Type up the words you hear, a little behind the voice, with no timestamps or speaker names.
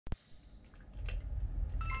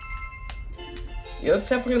Yeah, that's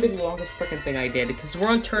definitely gonna be the longest freaking thing I did, because we're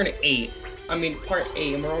on turn 8. I mean, part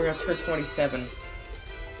 8, and we're only on turn 27.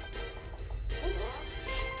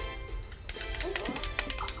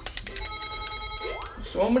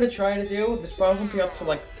 So what I'm gonna try to do, this probably won't be up to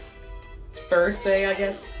like Thursday, I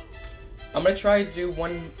guess. I'm gonna try to do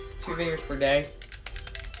 1-2 videos per day.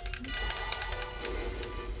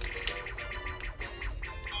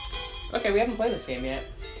 Okay, we haven't played this game yet.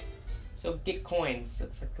 So get coins,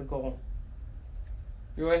 that's like the goal.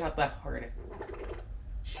 You're really not that hard.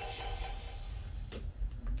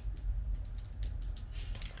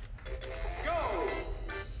 Go!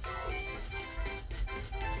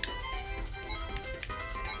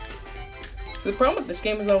 So the problem with this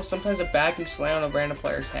game is though, sometimes a bag can slay on a random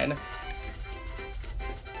player's head.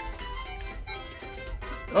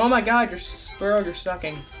 Oh my god, you're Sparrow, you're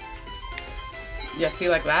sucking. Yeah, see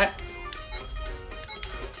like that?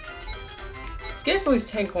 Let's get us at least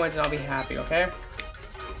 10 coins and I'll be happy, okay?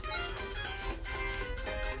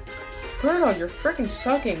 Birdo, you're freaking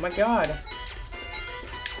sucking, my god.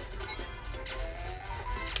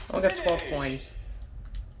 I got 12 coins.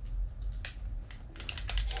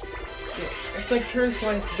 It's like turn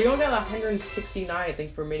 20, so we only got 169, I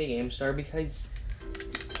think, for minigame star, because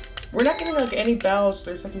we're not getting like any battles.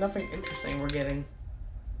 There's like nothing interesting we're getting.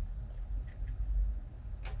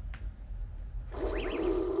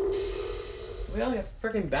 We got like a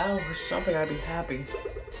freaking battle or something, I'd be happy.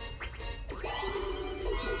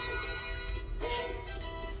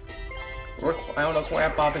 I don't know if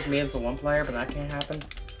Lamp Bob is me as the one player, but that can't happen.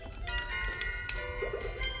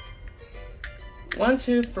 1,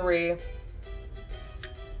 2, 3,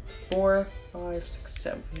 4, 5, 6,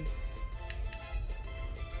 7.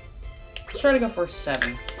 Let's try to go for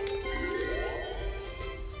 7.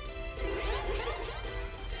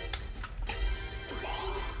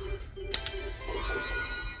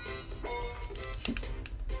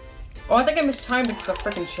 Oh, I think I mistimed it to the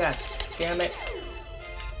freaking chest. Damn it.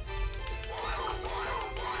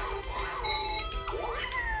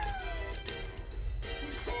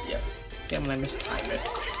 Yep. Damn it, I mistimed it.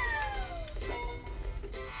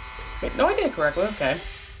 Wait, no, I did it correctly. Okay.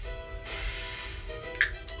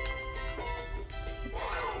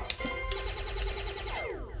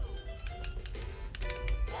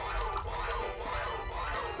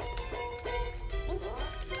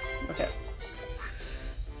 Okay.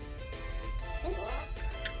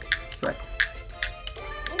 Frick.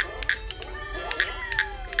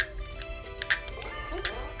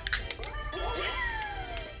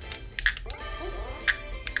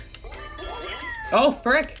 Oh,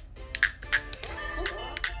 frick!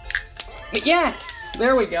 Yes!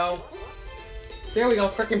 There we go. There we go,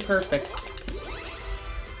 freaking perfect.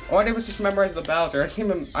 All I did was just memorize the Bowser.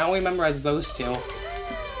 I only memorized those 2.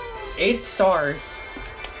 8 stars.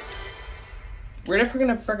 We're never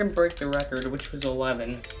gonna freaking break the record, which was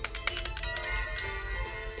 11.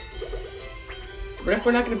 But if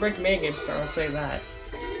we're not gonna break the main game star, I'll say that.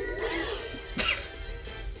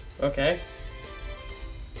 Okay.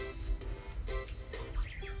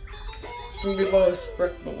 It's gonna be low as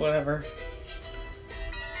frick, but whatever.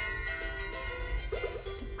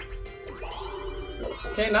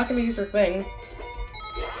 Okay, not gonna use her thing.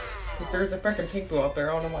 Because there's a freaking pink blue up there.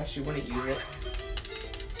 I don't know why she wouldn't use it.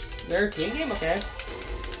 They're a team game? Okay.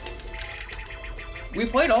 We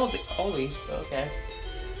played all these, but okay.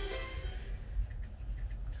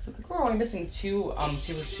 So I think we're only missing 2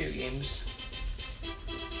 pursuit games.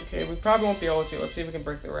 Okay, we probably won't be able to. Let's see if we can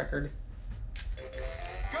break the record.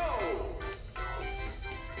 Go!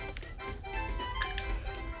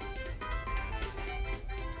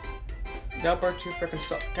 Nope, we're too freaking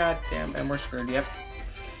stuck. God damn, and we're screwed. Yep.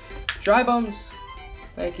 Dry bones.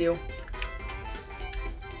 Thank you.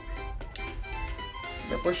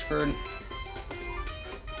 Yep, we're screwed.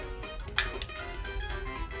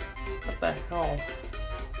 What the hell?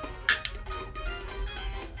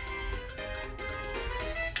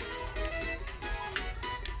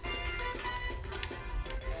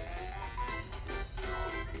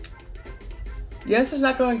 Yeah, this is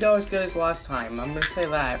not going to go as good as last time. I'm going to say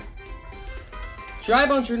that. Dry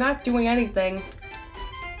bones, you're not doing anything.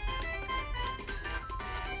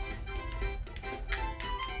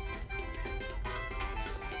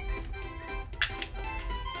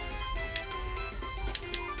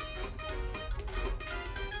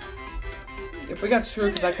 If we got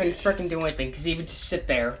screwed because I couldn't freaking do anything, because even just sit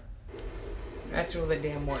there. That's really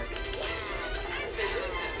damn work.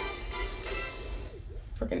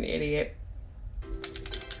 Freaking idiot.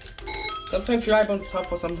 Sometimes Dry bones is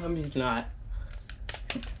helpful, sometimes he's not.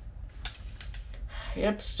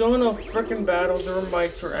 Yep, still no freaking battles or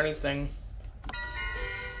mics or anything.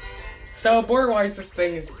 So board-wise, this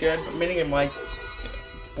thing is good, but minigame-wise, it's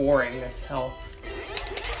boring as hell.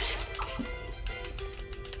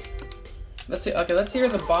 Let's see. Okay, let's hear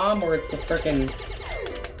the bomb or it's the frickin'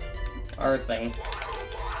 R thing.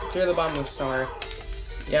 Let's hear the bomb or the star.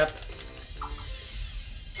 Yep.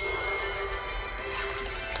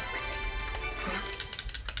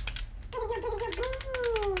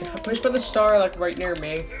 Push for the star, like right near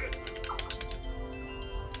me.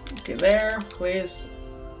 Okay, there, please.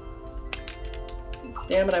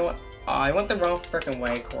 Damn it! I went the wrong frickin'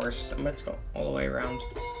 way. Of course, I'm going to go all the way around.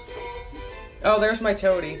 Oh, there's my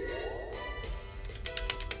toady.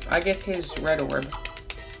 I get his red orb.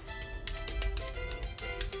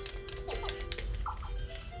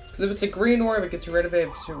 Because if it's a green orb, it gets rid of it. If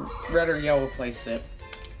it's a red or yellow, place it.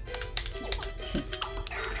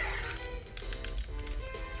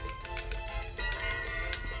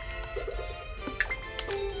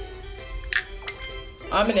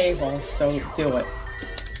 I'm an a-hole, so do it.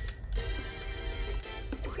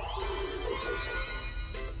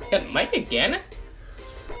 Got Mike again?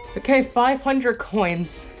 Okay, 500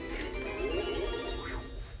 coins.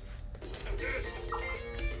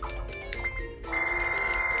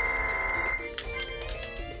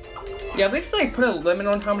 Yeah, at least like put a limit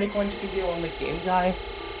on how many coins you can do on the game guy,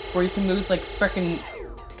 where you can lose like frickin'.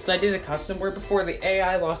 Cause I did a custom where before the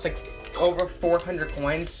AI lost like over 400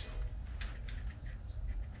 coins,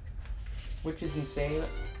 which is insane.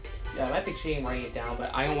 Yeah, I might be cheating writing it down,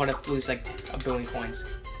 but I don't want to lose like a billion coins.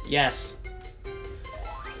 Yes.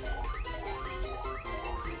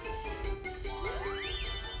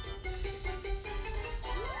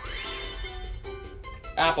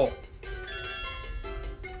 Apple.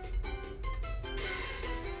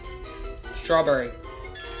 Strawberry.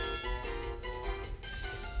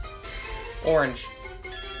 Orange.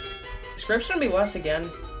 Script's gonna be less again.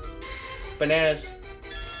 Bananas.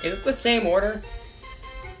 Is it the same order?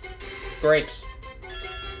 Grapes.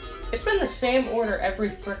 It's been the same order every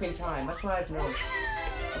freaking time. That's what I've noticed.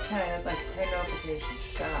 Okay, I have like 10 notifications.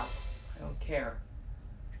 Shut up. I don't care.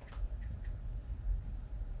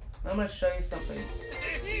 I'm gonna show you something.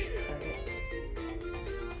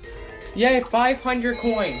 Yay, 500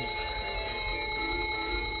 coins.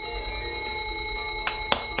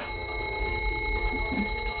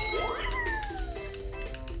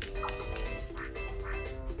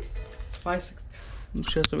 Let me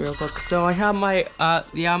show some real quick. So I have my,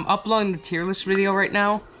 yeah, I'm uploading the tier list video right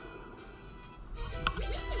now.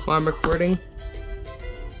 While I'm recording.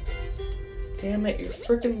 Damn it, you're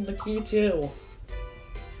freaking lucky too.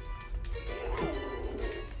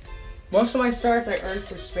 Most of my stars I earned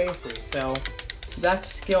for spaces, so that's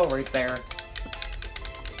skill right there.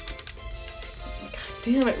 God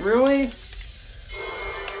damn it, really?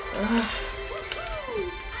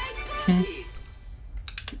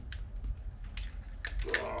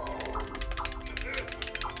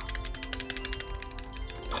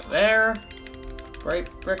 There. Right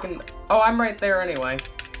frickin'. Oh, I'm right there anyway.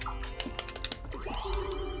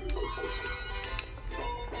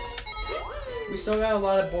 We still got a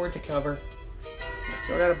lot of board to cover.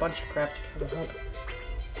 Still got a bunch of crap to cover up.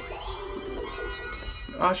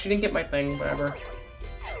 Oh, she didn't get my thing, whatever.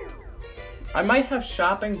 I might have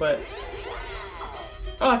shopping, but...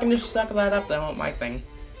 Oh, I can just suck that up, that won't my thing.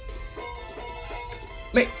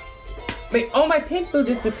 Wait, oh, my pink boo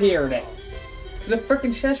disappeared. The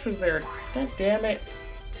frickin' chest was there. God damn it.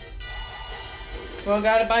 Well,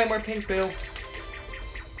 gotta buy more pink boo.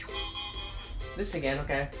 This again,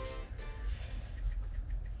 okay.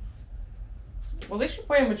 Well, they should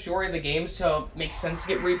play a majority of the game, so it makes sense to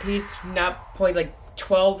get repeats. Not play like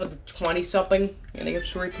 12 of the 20 something, and they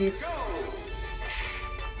get repeats.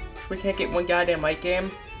 We can't get one goddamn mic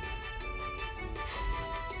game.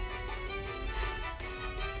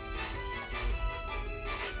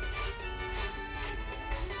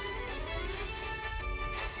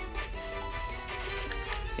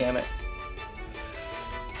 Damn it.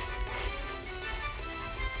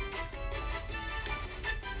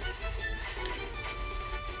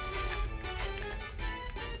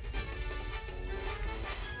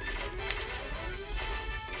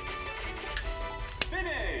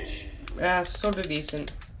 Finish. Yeah, sort of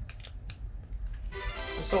decent.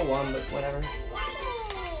 I still won, but whatever.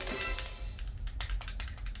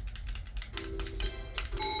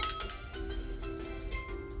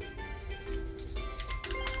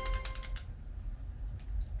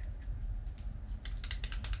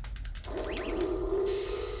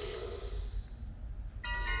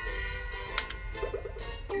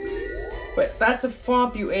 Wait, that's a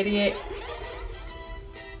flop, you idiot.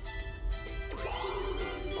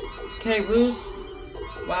 Okay, lose.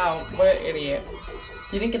 Wow, what an idiot.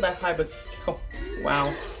 You didn't get that high, but still.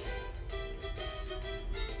 Wow.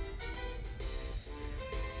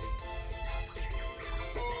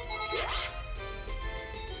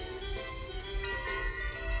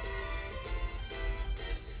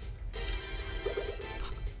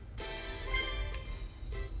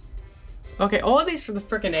 Okay, all of these are the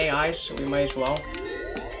freaking AIs, so we might as well.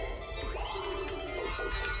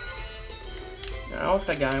 I don't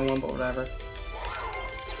think I won, but whatever.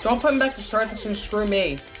 Don't put him back to start this and screw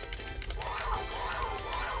me.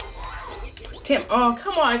 Damn, oh,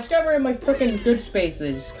 come on, I just got rid of my freaking good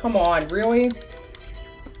spaces. Come on, really?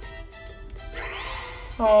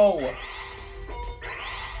 Oh.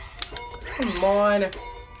 Come on.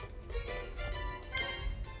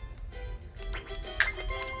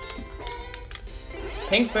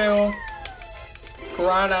 Pink Bill.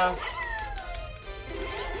 Piranha.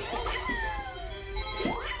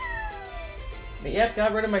 But yep,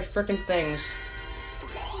 got rid of my frickin' things.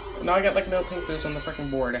 Now I got like no pink boots on the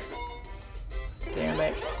frickin' board. Damn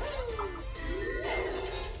it.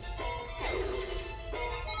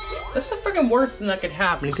 That's the frickin' worst thing that could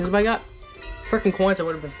happen, because if I got frickin' coins, I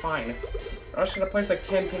would have been fine. I was gonna place like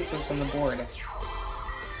 10 pink boots on the board.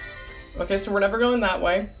 Okay, so we're never going that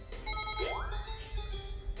way.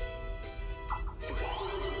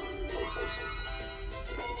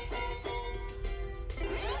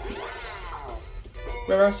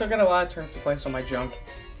 Remember, I still got a lot of turns to place on my junk.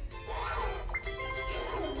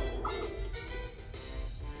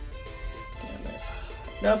 Damn it.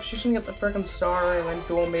 Nope, she's gonna get the frickin' star and then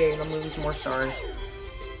duel me and I'm gonna lose more stars.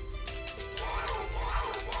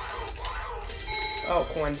 Oh,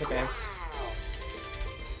 coins, okay.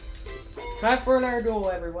 Time for another duel,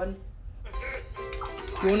 everyone.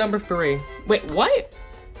 Duel number 3. Wait, what?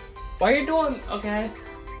 Why are you doing? Okay.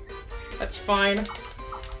 That's fine.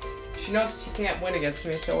 She knows she can't win against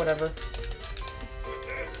me, so whatever.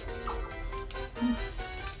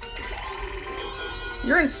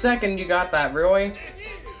 You're in second, you got that, really?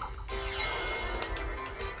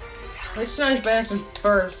 It's not as bad as in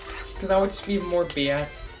first, because I would just be more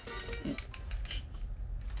BS.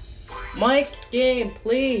 Mike, game,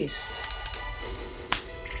 please.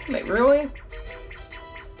 Wait, really?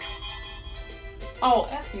 Oh,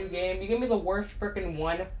 F you, game. You give me the worst freaking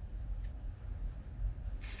one.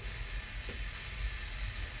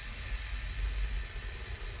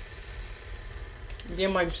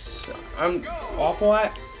 Game I'm awful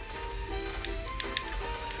at.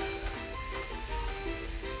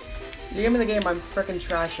 You give me the game I'm freaking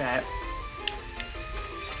trash at.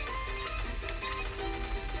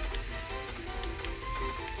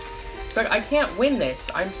 It's like I can't win this.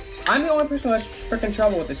 I'm the only person who has freaking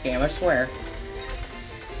trouble with this game, I swear.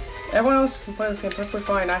 Everyone else can play this game perfectly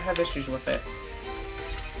fine. I have issues with it.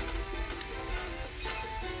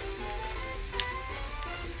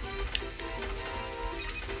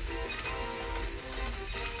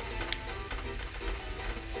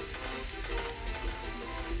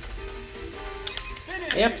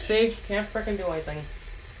 Yep, see? Can't frickin' do anything.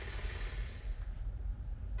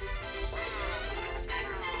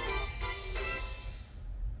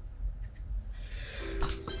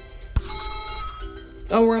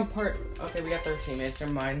 Oh, we're on part... Okay, we got 13 minutes,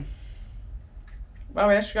 never mind. Wow,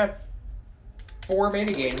 we actually got 4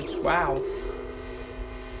 minigames. Wow.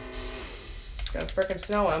 Got frickin'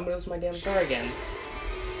 snow, I'm gonna lose my damn star again.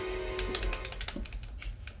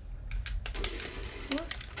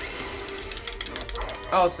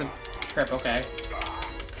 Oh, it's a trip, okay.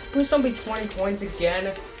 Please don't be 20 coins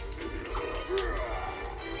again.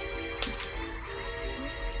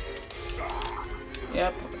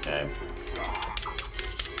 Yep, okay.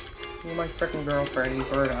 You're my frickin' girlfriend,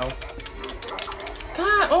 Birdo.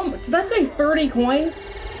 God, oh, did that say 30 coins?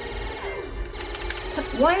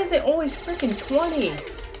 Why is it always frickin' 20?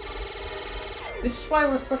 This is why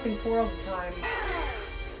we're frickin' poor all the time.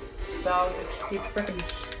 Bowser just keep frickin'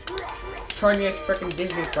 charging us frickin'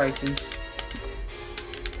 Disney prices.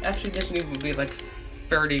 Actually, Disney would be like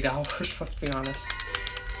 $30, let's be honest.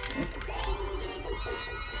 Damn it.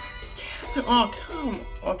 Oh, come.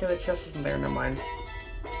 Okay, the chest isn't there, never mind.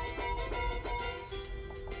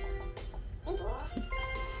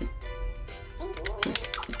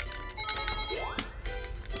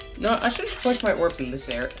 No, I should just push my orbs in this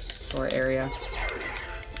sort of area.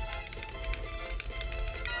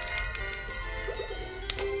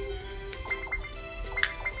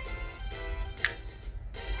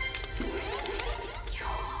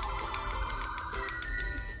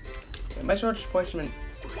 I might as well just push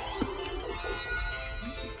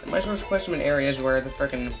them in areas where the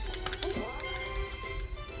frickin'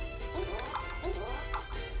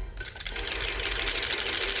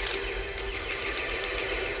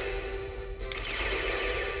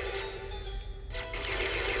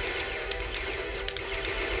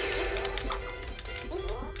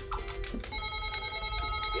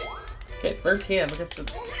 Okay, 13.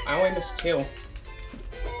 I only missed 2.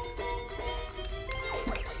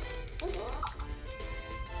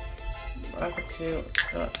 I got 2.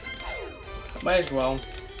 Might as well.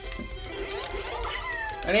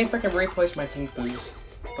 I need to freaking replace my pink booze,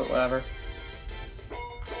 but whatever.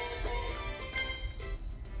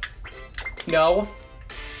 No.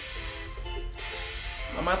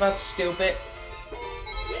 I'm not that stupid.